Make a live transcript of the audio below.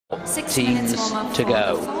teams to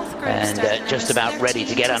go, and just about ready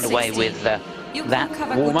to get underway with that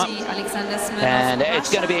warm-up, and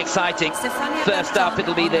it's going to be exciting. First up,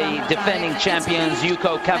 it'll be the defending champions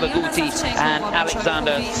Yuko Kawaguchi and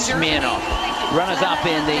Alexander Smirnov, runners-up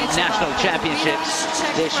in the national championships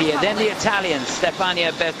this year. Then the Italians,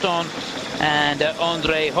 Stefania Berton and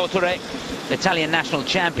Andre Hotore, Italian national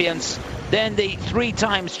champions. Then the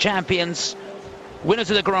 3-times champions, winners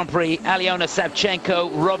of the Grand Prix, Aliona Savchenko,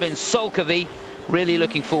 Robin Solkowy. Really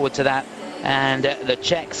looking forward to that. And the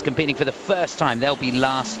Czechs competing for the first time, they'll be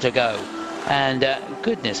last to go. And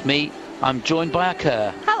goodness me, I'm joined by a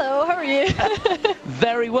Kerr. Hello, how are you?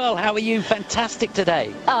 Very well, how are you? Fantastic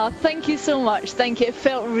today. Oh, thank you so much. Thank you. It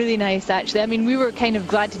felt really nice, actually. I mean, we were kind of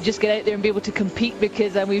glad to just get out there and be able to compete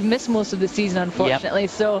because we've missed most of the season, unfortunately. Yep.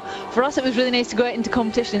 So for us, it was really nice to go out into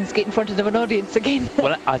competition and skate in front of an audience again.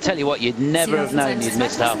 Well, I tell you what, you'd never have known you'd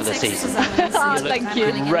missed half of the season. Thank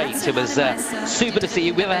you. Great. It was super to see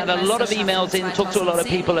you. We've had a lot of emails in, talked to a lot of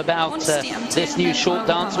people about this new short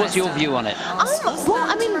dance. What's your view on it? Well,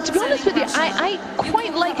 I mean, to be honest with you, I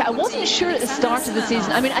quite like it. I wasn't sure at the start of the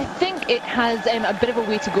season. I mean, I think it has a bit of a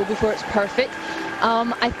way to go before it's perfect.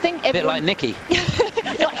 I think a bit like Nicky.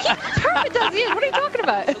 No, perfect as he is. What are you talking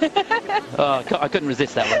about? Oh, I couldn't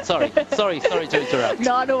resist that one. Sorry to interrupt.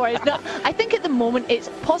 No worries. No, I think at the moment it's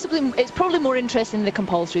probably more interesting than the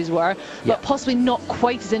compulsories were, but possibly not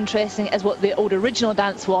quite as interesting as what the old original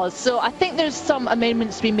dance was. So I think there's some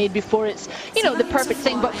amendments to be made before it's, you know, the perfect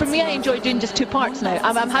thing. But for me, I enjoy doing just 2 parts now.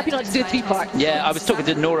 I'm happy not to do 3 parts. Yeah, I was talking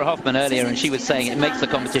to Nora Hoffman earlier, and she was saying it makes the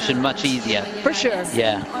competition much easier. For sure.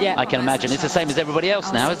 Yeah. I can imagine. It's the same as everybody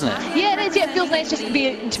else now, isn't it? Yeah, it is. Yeah, it feels nice just to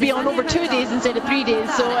be on over 2 days instead of 3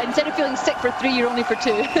 days. So instead of feeling sick for 3, you're only for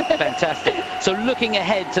 2. Fantastic. So looking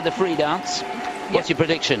ahead to the free dance, what's your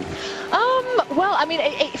prediction? Well, I mean,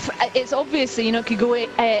 it's obviously, you know, it could go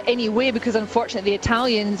any way because unfortunately the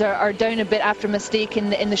Italians are down a bit after a mistake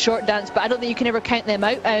in the short dance, but I don't think you can ever count them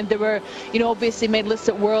out. There were, you know, obviously medalists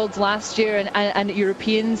at Worlds last year and at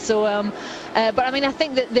Europeans. So, but I mean, I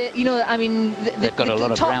think that they've got a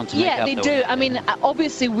lot of ground to make up. Yeah, they do. I mean,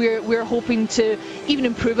 obviously we're hoping to even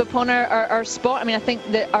improve upon our spot. I mean, I think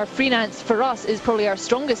that our free dance for us is probably our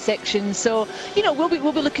strongest section. So, you know, we'll be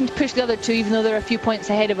looking to push the other 2, even though they're a few points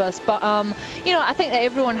ahead of us. But you know, I think that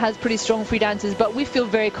everyone has pretty strong free dances, but we feel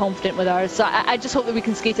very confident with ours. So I just hope that we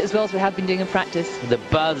can skate it as well as we have been doing in practice. The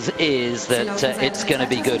buzz is that it's going to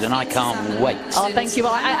be good, and I can't wait. Oh, thank you.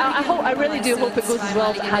 Well, I really do hope it goes as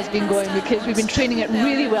well as it has been going because we've been training it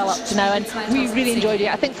really well up to now, and we really enjoyed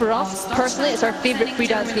it. I think for us personally, it's our favourite free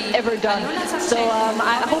dance we've ever done. So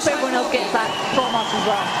I hope everyone else gets that from us as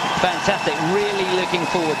well. Fantastic. Really looking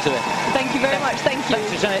forward to it. Thank you very much. Thank you.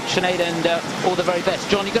 Thanks, Sinead, and all the very best.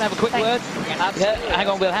 John, you going to have a quick word? Yeah, hang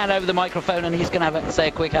on, we'll hand over the microphone and he's going to say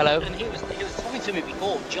a quick hello. And he was talking to me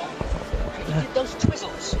before, John, and he did those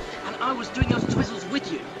twizzles, and I was doing those twizzles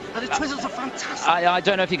with you, and the twizzles are fantastic. I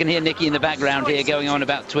don't know if you can hear Nicky in the background here going on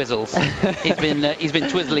about twizzles. he's been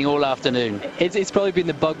twizzling all afternoon. It's probably been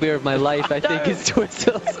the bugbear of my life, I think, is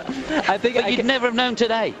twizzles. But you'd never have known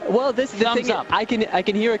today. Well, this is the thing. Up. I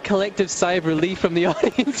can hear a collective sigh of relief from the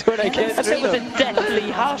audience when I get through. There was a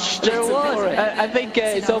deathly hush. There was. I think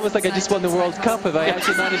it's almost like I just won the World Cup if I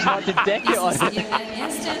actually managed not to deck it on it.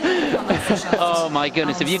 Oh my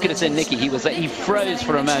goodness! If you could have seen Nicky, he froze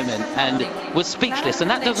for a moment and was speechless, and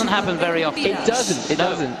that doesn't happen very often. It doesn't. It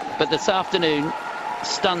doesn't. But this afternoon,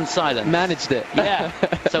 stunned silence. Managed it. Yeah.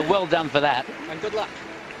 So well done for that. And good luck.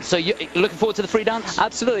 So you're looking forward to the free dance?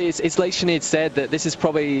 Absolutely. It's like Sinead said, that this is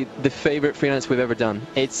probably the favourite free dance we've ever done.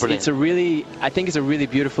 I think it's a really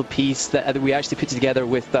beautiful piece that we actually put together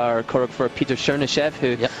with our choreographer Peter Chernyshев,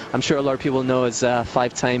 who I'm sure a lot of people know as a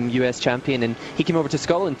 5-time US champion, and he came over to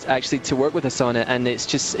Scotland actually to work with us on it, and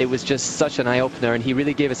it was just such an eye-opener, and he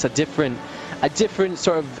really gave us a different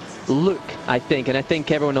sort of look, I think, and I think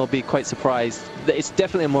everyone will be quite surprised. It's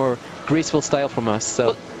definitely a more graceful style from us.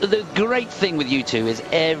 So well, the great thing with you two is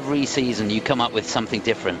every season you come up with something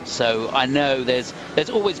different. So I know there's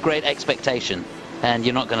always great expectation, and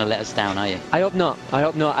you're not going to let us down, are you? I hope not. I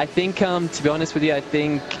hope not. I think, to be honest with you, I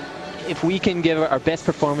think if we can give our best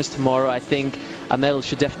performance tomorrow, I think a medal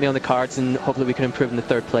should definitely be on the cards, and hopefully we can improve in the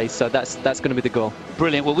 3rd place. So that's going to be the goal.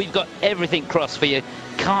 Brilliant. Well, we've got everything crossed for you.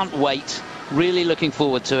 Can't wait. Really looking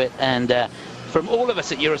forward to it, and from all of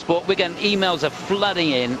us at Eurosport, we're getting emails are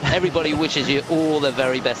flooding in. Everybody wishes you all the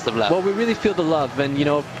very best of luck. Well, we really feel the love, and you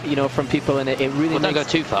know from people, and it really. Well, don't go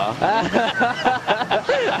too far.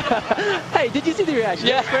 Hey, did you see the reaction?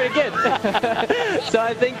 Yeah, very good. So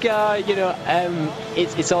I think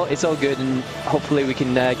it's all good, and hopefully we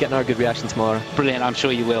can get another good reaction tomorrow. Brilliant. I'm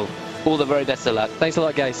sure you will. All the very best of luck. Thanks a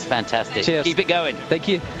lot, guys. Fantastic. Cheers. Keep it going. Thank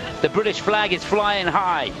you. The British flag is flying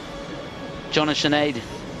high. John and Sinead,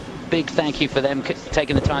 big thank you for them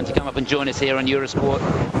taking the time to come up and join us here on Eurosport.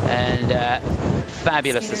 And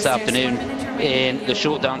fabulous this afternoon in the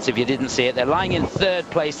short dance, if you didn't see it. They're lying in third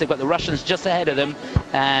place. They've got the Russians just ahead of them.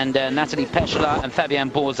 And Natalie Peschler and Fabian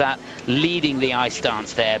Borzat leading the ice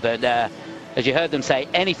dance there. But as you heard them say,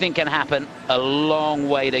 anything can happen. A long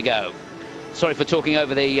way to go. Sorry for talking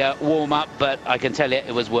over the warm-up, but I can tell you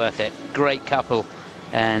it was worth it. Great couple,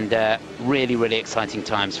 and really, really exciting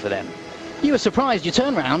times for them. You were surprised you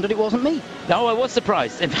turned round and it wasn't me. No, I was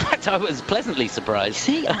surprised. In fact, I was pleasantly surprised.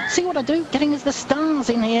 See what I do? Getting us the stars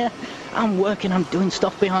in here. I'm working, I'm doing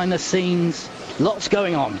stuff behind the scenes. Lots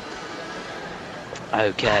going on.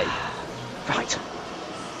 Okay. Right.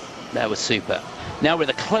 That was super. Now we're at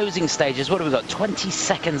the closing stages. What have we got? 20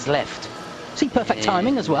 seconds left. See, perfect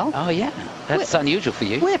timing as well. Oh, yeah. That's unusual for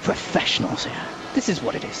you. We're professionals here. This is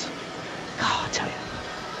what it is. Oh, I tell you.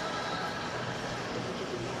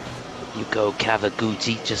 Yuko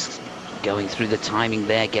Kawaguchi just going through the timing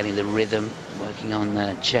there, getting the rhythm, working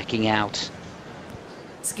on checking out.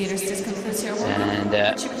 And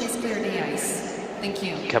Thank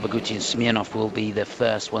you. Kawaguchi and Smirnov will be the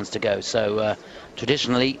first ones to go. So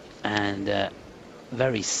traditionally and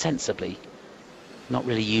very sensibly, not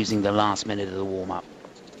really using the last minute of the warm-up.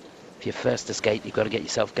 If you're first to skate, you've got to get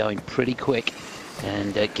yourself going pretty quick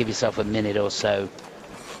and give yourself a minute or so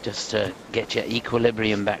just to get your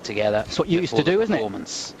equilibrium back together. That's what you used to do, isn't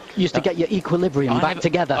it? You used to get your equilibrium back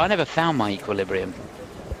together. I never found my equilibrium.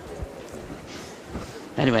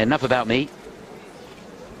 Anyway, enough about me.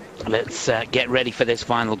 Let's get ready for this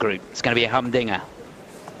final group. It's going to be a humdinger.